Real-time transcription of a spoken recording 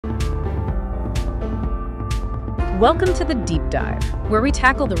Welcome to the Deep Dive, where we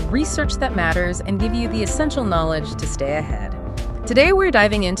tackle the research that matters and give you the essential knowledge to stay ahead. Today, we're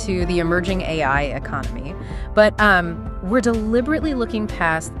diving into the emerging AI economy, but we're deliberately looking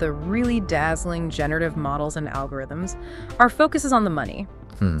past the really dazzling generative models and algorithms. Our focus is on the money,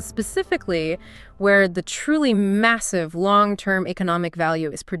 specifically where the truly massive long-term economic value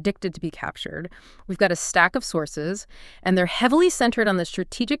is predicted to be captured. We've got a stack of sources, and they're heavily centered on the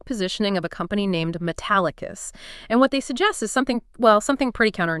strategic positioning of a company named Metallicus. And what they suggest is something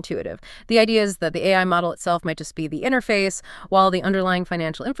pretty counterintuitive. The idea is that the AI model itself might just be the interface, while the underlying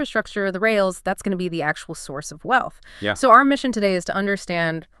financial infrastructure, the rails, that's going to be the actual source of wealth. Yeah. So our mission today is to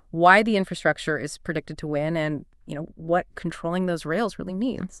understand why the infrastructure is predicted to win and what controlling those rails really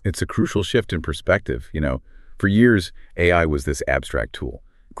means. It's a crucial shift in perspective. For years, AI was this abstract tool.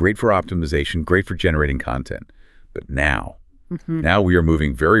 Great for optimization, great for generating content. But now we are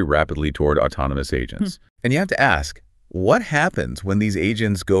moving very rapidly toward autonomous agents. And you have to ask, what happens when these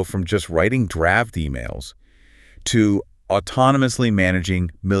agents go from just writing draft emails to autonomously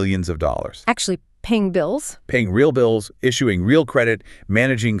managing millions of dollars? Actually, paying bills? Paying real bills, issuing real credit,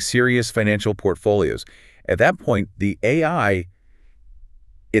 managing serious financial portfolios. At that point, the AI,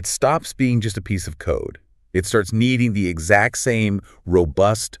 it stops being just a piece of code. It starts needing the exact same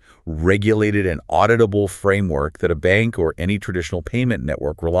robust, regulated, and auditable framework that a bank or any traditional payment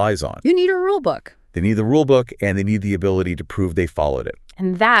network relies on. You need a rule book. They need the rule book, and they need the ability to prove they followed it.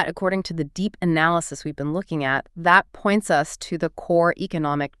 And that, according to the deep analysis we've been looking at, that points us to the core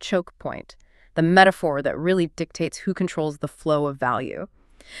economic choke point, the metaphor that really dictates who controls the flow of value.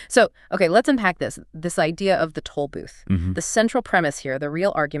 So, okay, let's unpack this idea of the toll booth. The central premise here, the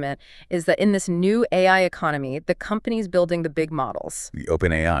real argument, is that in this new AI economy, the companies building the big models, The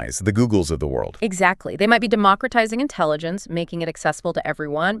OpenAIs, the Googles of the world. exactly. They might be democratizing intelligence, making it accessible to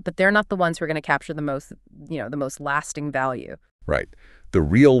everyone, but they're not the ones who are going to capture the most lasting value. Right. The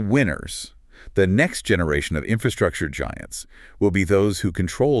real winners, the next generation of infrastructure giants, will be those who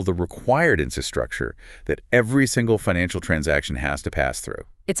control the required infrastructure that every single financial transaction has to pass through.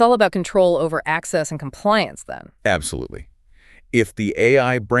 It's all about control over access and compliance then. Absolutely. If the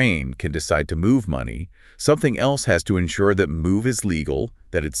AI brain can decide to move money, something else has to ensure that move is legal,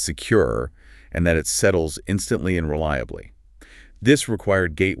 that it's secure, and that it settles instantly and reliably. This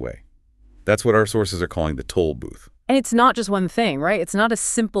required gateway. That's what our sources are calling the toll booth. And it's not just one thing, right? It's not a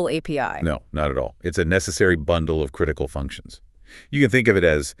simple API. No, not at all. It's a necessary bundle of critical functions. You can think of it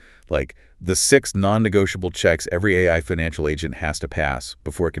as like the 6 non-negotiable checks every AI financial agent has to pass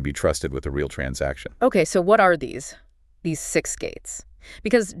before it can be trusted with a real transaction. Okay, so what are these 6 gates?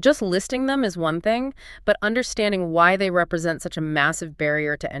 Because just listing them is one thing, but understanding why they represent such a massive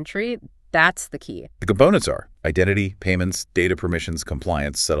barrier to entry, that's the key. The components are identity, payments, data permissions,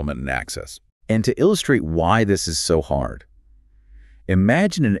 compliance, settlement, and access. And to illustrate why this is so hard,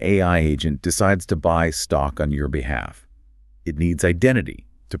 imagine an AI agent decides to buy stock on your behalf. It needs identity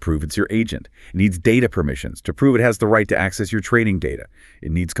to prove it's your agent. It needs data permissions to prove it has the right to access your trading data.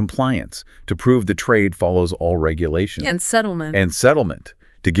 It needs compliance to prove the trade follows all regulations. And settlement. And settlement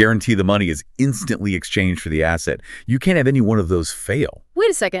to guarantee the money is instantly exchanged for the asset. You can't have any one of those fail. Wait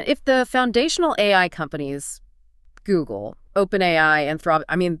a second. If the foundational AI companies, Google, OpenAI,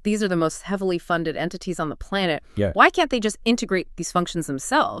 and these are the most heavily funded entities on the planet. Yeah. Why can't they just integrate these functions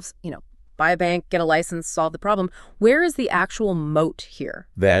themselves? Buy a bank, get a license, solve the problem. Where is the actual moat here?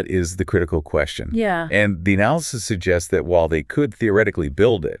 That is the critical question. Yeah. And the analysis suggests that while they could theoretically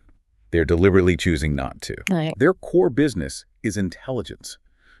build it, they're deliberately choosing not to. Right. Their core business is intelligence,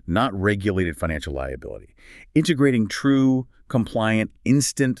 not regulated financial liability. Integrating true, compliant,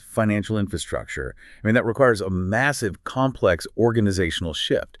 instant financial infrastructure, that requires a massive, complex organizational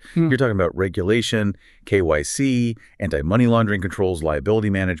shift. You're talking about regulation, KYC, anti-money laundering controls, liability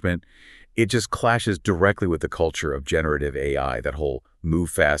management. It just clashes directly with the culture of generative AI, that whole move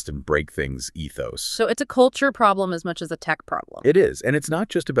fast and break things ethos. So it's a culture problem as much as a tech problem. It is. And it's not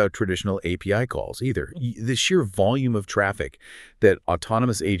just about traditional API calls either. The sheer volume of traffic that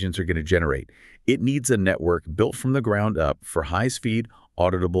autonomous agents are going to generate, it needs a network built from the ground up for high-speed,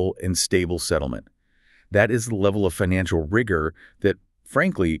 auditable, and stable settlement. That is the level of financial rigor that,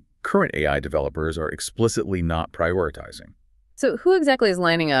 frankly, current AI developers are explicitly not prioritizing. So who exactly is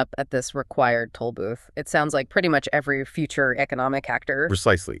lining up at this required toll booth? It sounds like pretty much every future economic actor.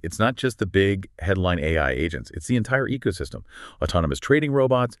 Precisely. It's not just the big headline AI agents. It's the entire ecosystem. Autonomous trading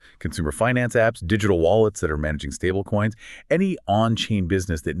robots, consumer finance apps, digital wallets that are managing stablecoins, any on-chain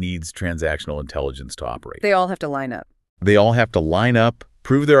business that needs transactional intelligence to operate. They all have to line up. They all have to line up,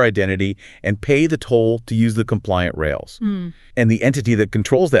 prove their identity, and pay the toll to use the compliant rails. And the entity that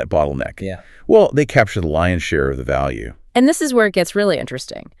controls that bottleneck, well, they capture the lion's share of the value. And this is where it gets really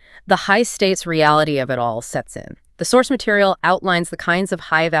interesting. The high-stakes reality of it all sets in. The source material outlines the kinds of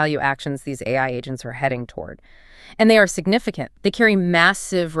high-value actions these AI agents are heading toward. And they are significant. They carry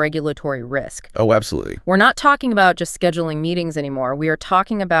massive regulatory risk. Oh, absolutely. We're not talking about just scheduling meetings anymore. We are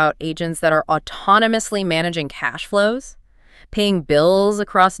talking about agents that are autonomously managing cash flows, paying bills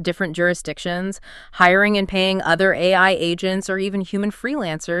across different jurisdictions, hiring and paying other AI agents or even human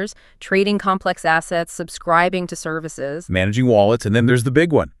freelancers, trading complex assets, subscribing to services. Managing wallets, and then there's the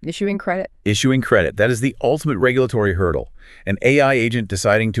big one. Issuing credit. Issuing credit. That is the ultimate regulatory hurdle. An AI agent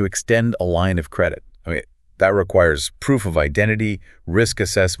deciding to extend a line of credit. I mean, that requires proof of identity, risk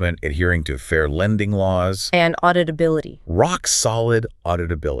assessment, adhering to fair lending laws. And auditability. Rock-solid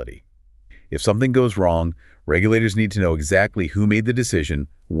auditability. If something goes wrong, regulators need to know exactly who made the decision,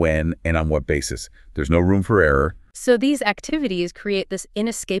 when, and on what basis. There's no room for error. So these activities create this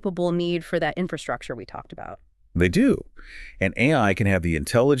inescapable need for that infrastructure we talked about. They do. And AI can have the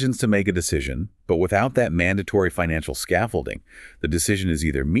intelligence to make a decision, but without that mandatory financial scaffolding, the decision is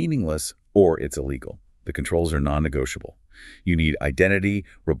either meaningless or it's illegal. The controls are non-negotiable. You need identity,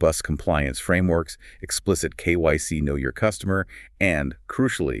 robust compliance frameworks, explicit KYC know your customer, and,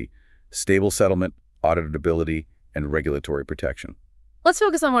 crucially, stable settlement, auditability, and regulatory protection. Let's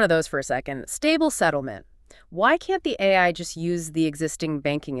focus on one of those for a second. Stable settlement. Why can't the AI just use the existing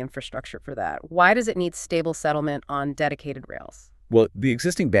banking infrastructure for that? Why does it need stable settlement on dedicated rails? Well, the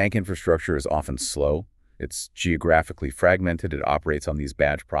existing bank infrastructure is often slow. It's geographically fragmented. It operates on these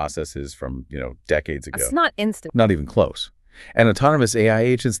batch processes from, decades ago. It's not instant. Not even close. And autonomous AI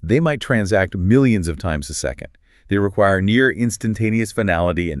agents, they might transact millions of times a second. They require near instantaneous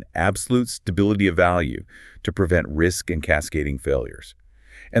finality and absolute stability of value to prevent risk and cascading failures.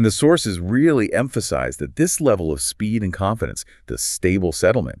 And the sources really emphasize that this level of speed and confidence, the stable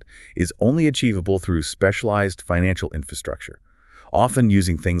settlement, is only achievable through specialized financial infrastructure, often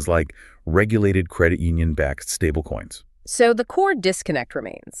using things like regulated credit union-backed stablecoins. So the core disconnect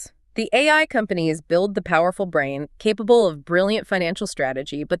remains. The AI companies build the powerful brain capable of brilliant financial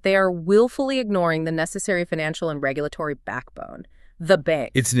strategy, but they are willfully ignoring the necessary financial and regulatory backbone, the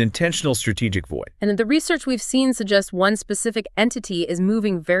bank. It's an intentional strategic void. And the research we've seen suggests one specific entity is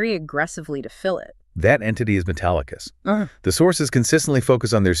moving very aggressively to fill it. That entity is Metallicus. The sources consistently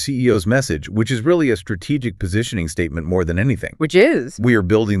focus on their CEO's message, which is really a strategic positioning statement more than anything. Which is? We are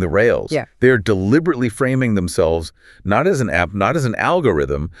building the rails. Yeah. They're deliberately framing themselves not as an app, not as an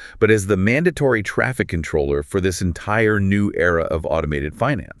algorithm, but as the mandatory traffic controller for this entire new era of automated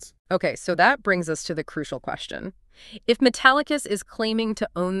finance. Okay, so that brings us to the crucial question. If Metallicus is claiming to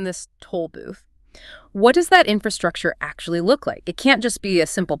own this toll booth, what does that infrastructure actually look like? It can't just be a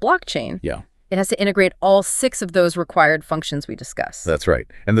simple blockchain. Yeah. It has to integrate all 6 of those required functions we discussed. That's right.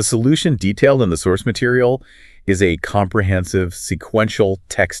 And the solution detailed in the source material is a comprehensive sequential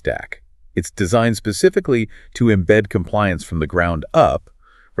tech stack. It's designed specifically to embed compliance from the ground up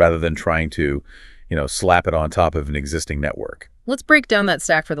rather than trying to, slap it on top of an existing network. Let's break down that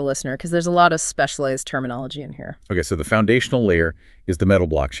stack for the listener because there's a lot of specialized terminology in here. Okay, so the foundational layer is the metal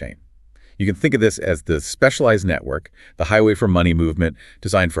blockchain. You can think of this as the specialized network, the highway for money movement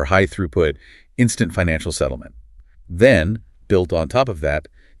designed for high throughput, instant financial settlement. Then, built on top of that,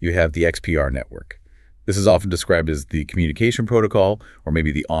 you have the XPR network. This is often described as the communication protocol or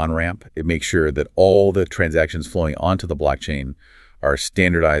maybe the on-ramp. It makes sure that all the transactions flowing onto the blockchain are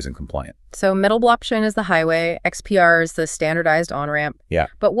standardized and compliant. So metal blockchain is the highway, XPR is the standardized on-ramp. Yeah.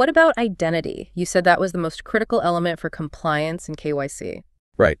 But what about identity? You said that was the most critical element for compliance and KYC.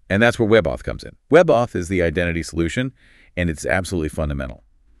 Right, and that's where WebAuth comes in. WebAuth is the identity solution, and it's absolutely fundamental.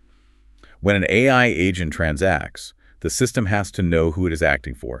 When an AI agent transacts, the system has to know who it is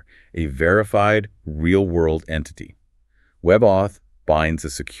acting for, a verified, real-world entity. WebAuth binds a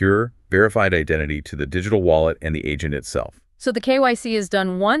secure, verified identity to the digital wallet and the agent itself. So the KYC is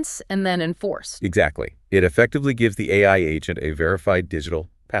done once and then enforced. Exactly. It effectively gives the AI agent a verified digital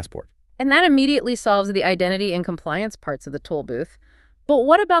passport. And that immediately solves the identity and compliance parts of the toll booth. But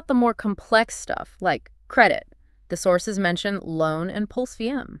what about the more complex stuff, like credit? The sources mention Loan and Pulse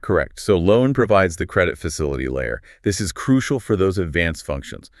VM. Correct. So Loan provides the credit facility layer. This is crucial for those advanced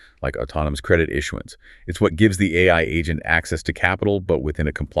functions, like autonomous credit issuance. It's what gives the AI agent access to capital, but within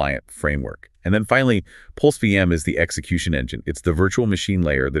a compliant framework. And then finally, Pulse VM is the execution engine. It's the virtual machine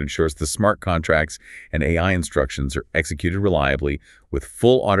layer that ensures the smart contracts and AI instructions are executed reliably with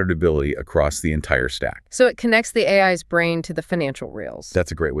full auditability across the entire stack. So it connects the AI's brain to the financial rails.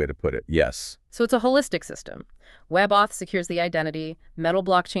 That's a great way to put it. Yes. So it's a holistic system. WebAuth secures the identity, Metal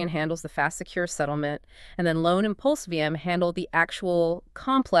blockchain handles the fast, secure settlement, and then Loan and Pulse VM handle the actual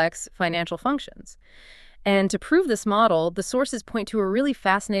complex financial functions. And to prove this model, the sources point to a really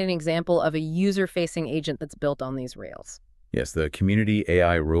fascinating example of a user-facing agent that's built on these rails. Yes, the Community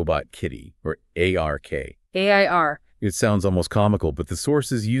AI Robot Kitty, or ARK. AIR. It sounds almost comical, but the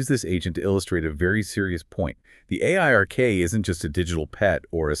sources use this agent to illustrate a very serious point. The AIRK isn't just a digital pet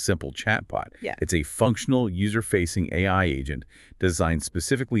or a simple chatbot. Yeah. It's a functional, user-facing AI agent designed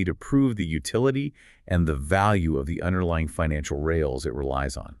specifically to prove the utility and the value of the underlying financial rails it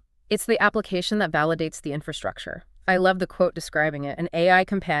relies on. It's the application that validates the infrastructure. I love the quote describing it, an AI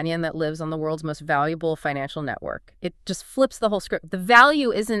companion that lives on the world's most valuable financial network. It just flips the whole script. The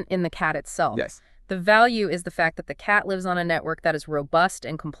value isn't in the cat itself. Yes. The value is the fact that the cat lives on a network that is robust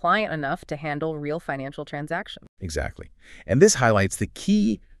and compliant enough to handle real financial transactions. Exactly. And this highlights the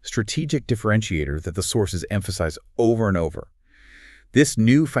key strategic differentiator that the sources emphasize over and over. This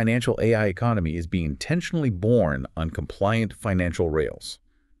new financial AI economy is being intentionally born on compliant financial rails.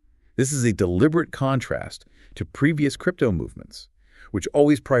 This is a deliberate contrast to previous crypto movements, which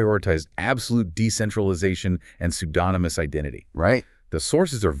always prioritized absolute decentralization and pseudonymous identity. Right. The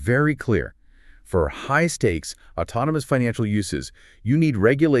sources are very clear. For high-stakes, autonomous financial uses, you need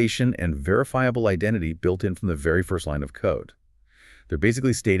regulation and verifiable identity built in from the very first line of code. They're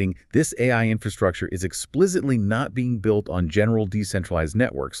basically stating this AI infrastructure is explicitly not being built on general decentralized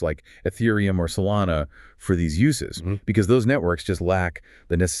networks like Ethereum or Solana for these uses, because those networks just lack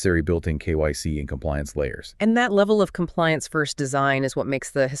the necessary built-in KYC and compliance layers. And that level of compliance-first design is what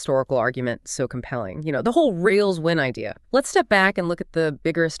makes the historical argument so compelling. You know, the whole Rails win idea. Let's step back and look at the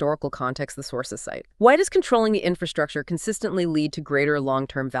bigger historical context the sources cite. Why does controlling the infrastructure consistently lead to greater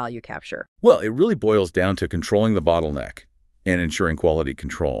long-term value capture? Well, it really boils down to controlling the bottleneck and ensuring quality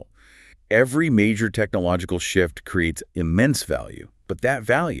control. Every major technological shift creates immense value, but that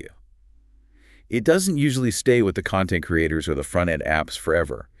value, it doesn't usually stay with the content creators or the front-end apps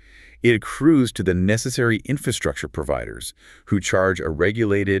forever. It accrues to the necessary infrastructure providers who charge a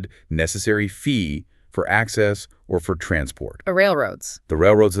regulated, necessary fee for access or for transport. The railroads. The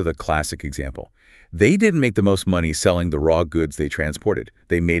railroads are the classic example. They didn't make the most money selling the raw goods they transported.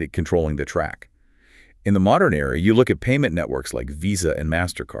 They made it controlling the track. In the modern era, you look at payment networks like Visa and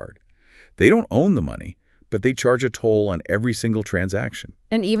MasterCard. They don't own the money, but they charge a toll on every single transaction.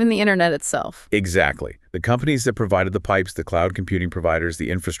 And even the internet itself. Exactly. The companies that provided the pipes, the cloud computing providers, the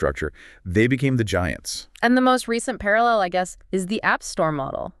infrastructure, they became the giants. And the most recent parallel, I guess, is the App Store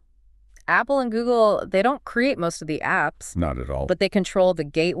model. Apple and Google, they don't create most of the apps. Not at all. But they control the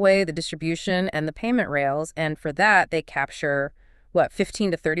gateway, the distribution, and the payment rails. And for that, they capture,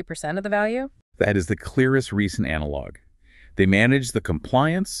 15 to 30% of the value? That is the clearest recent analog. They manage the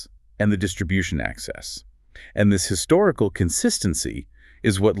compliance and the distribution access. And this historical consistency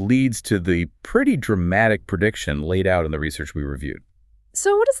is what leads to the pretty dramatic prediction laid out in the research we reviewed.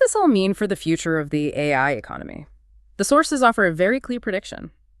 So what does this all mean for the future of the AI economy? The sources offer a very clear prediction.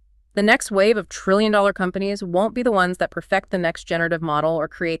 The next wave of trillion-dollar companies won't be the ones that perfect the next generative model or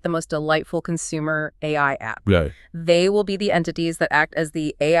create the most delightful consumer AI app. Right. They will be the entities that act as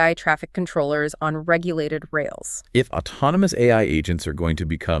the AI traffic controllers on regulated rails. If autonomous AI agents are going to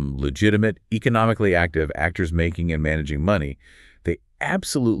become legitimate, economically active actors making and managing money, they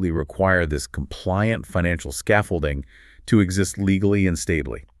absolutely require this compliant financial scaffolding to exist legally and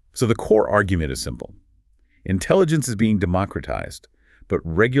stably. So the core argument is simple. Intelligence is being democratized, but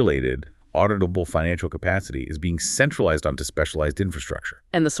regulated, auditable financial capacity is being centralized onto specialized infrastructure.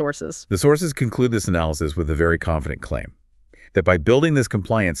 And the sources? The sources conclude this analysis with a very confident claim that by building this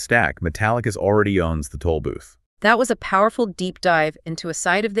compliance stack, Metallicus already owns the toll booth. That was a powerful deep dive into a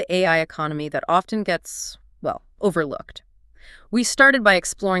side of the AI economy that often gets, overlooked. We started by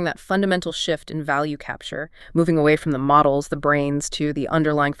exploring that fundamental shift in value capture, moving away from the models, the brains, to the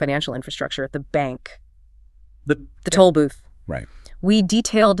underlying financial infrastructure, the bank, the toll booth. Right. We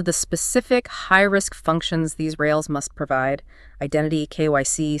detailed the specific high-risk functions these rails must provide: identity,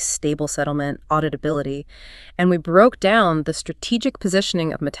 KYC, stable settlement, auditability, and we broke down the strategic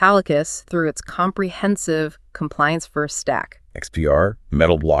positioning of Metallicus through its comprehensive compliance-first stack. XPR,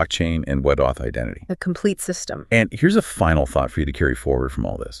 Metal blockchain, and WebAuth identity. A complete system. And here's a final thought for you to carry forward from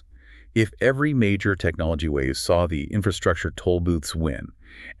all this. If every major technology wave saw the infrastructure toll booths win,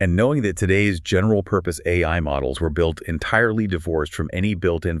 And knowing that today's general-purpose AI models were built entirely divorced from any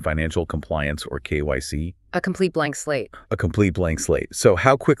built-in financial compliance or KYC. A complete blank slate. A complete blank slate. So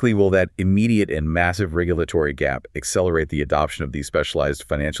how quickly will that immediate and massive regulatory gap accelerate the adoption of these specialized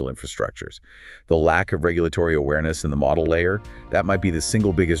financial infrastructures? The lack of regulatory awareness in the model layer, that might be the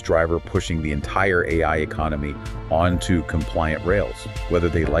single biggest driver pushing the entire AI economy onto compliant rails, whether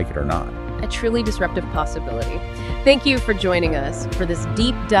they like it or not. A truly disruptive possibility. Thank you for joining us for this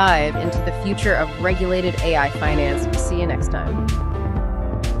deep dive into the future of regulated AI finance. See you next time.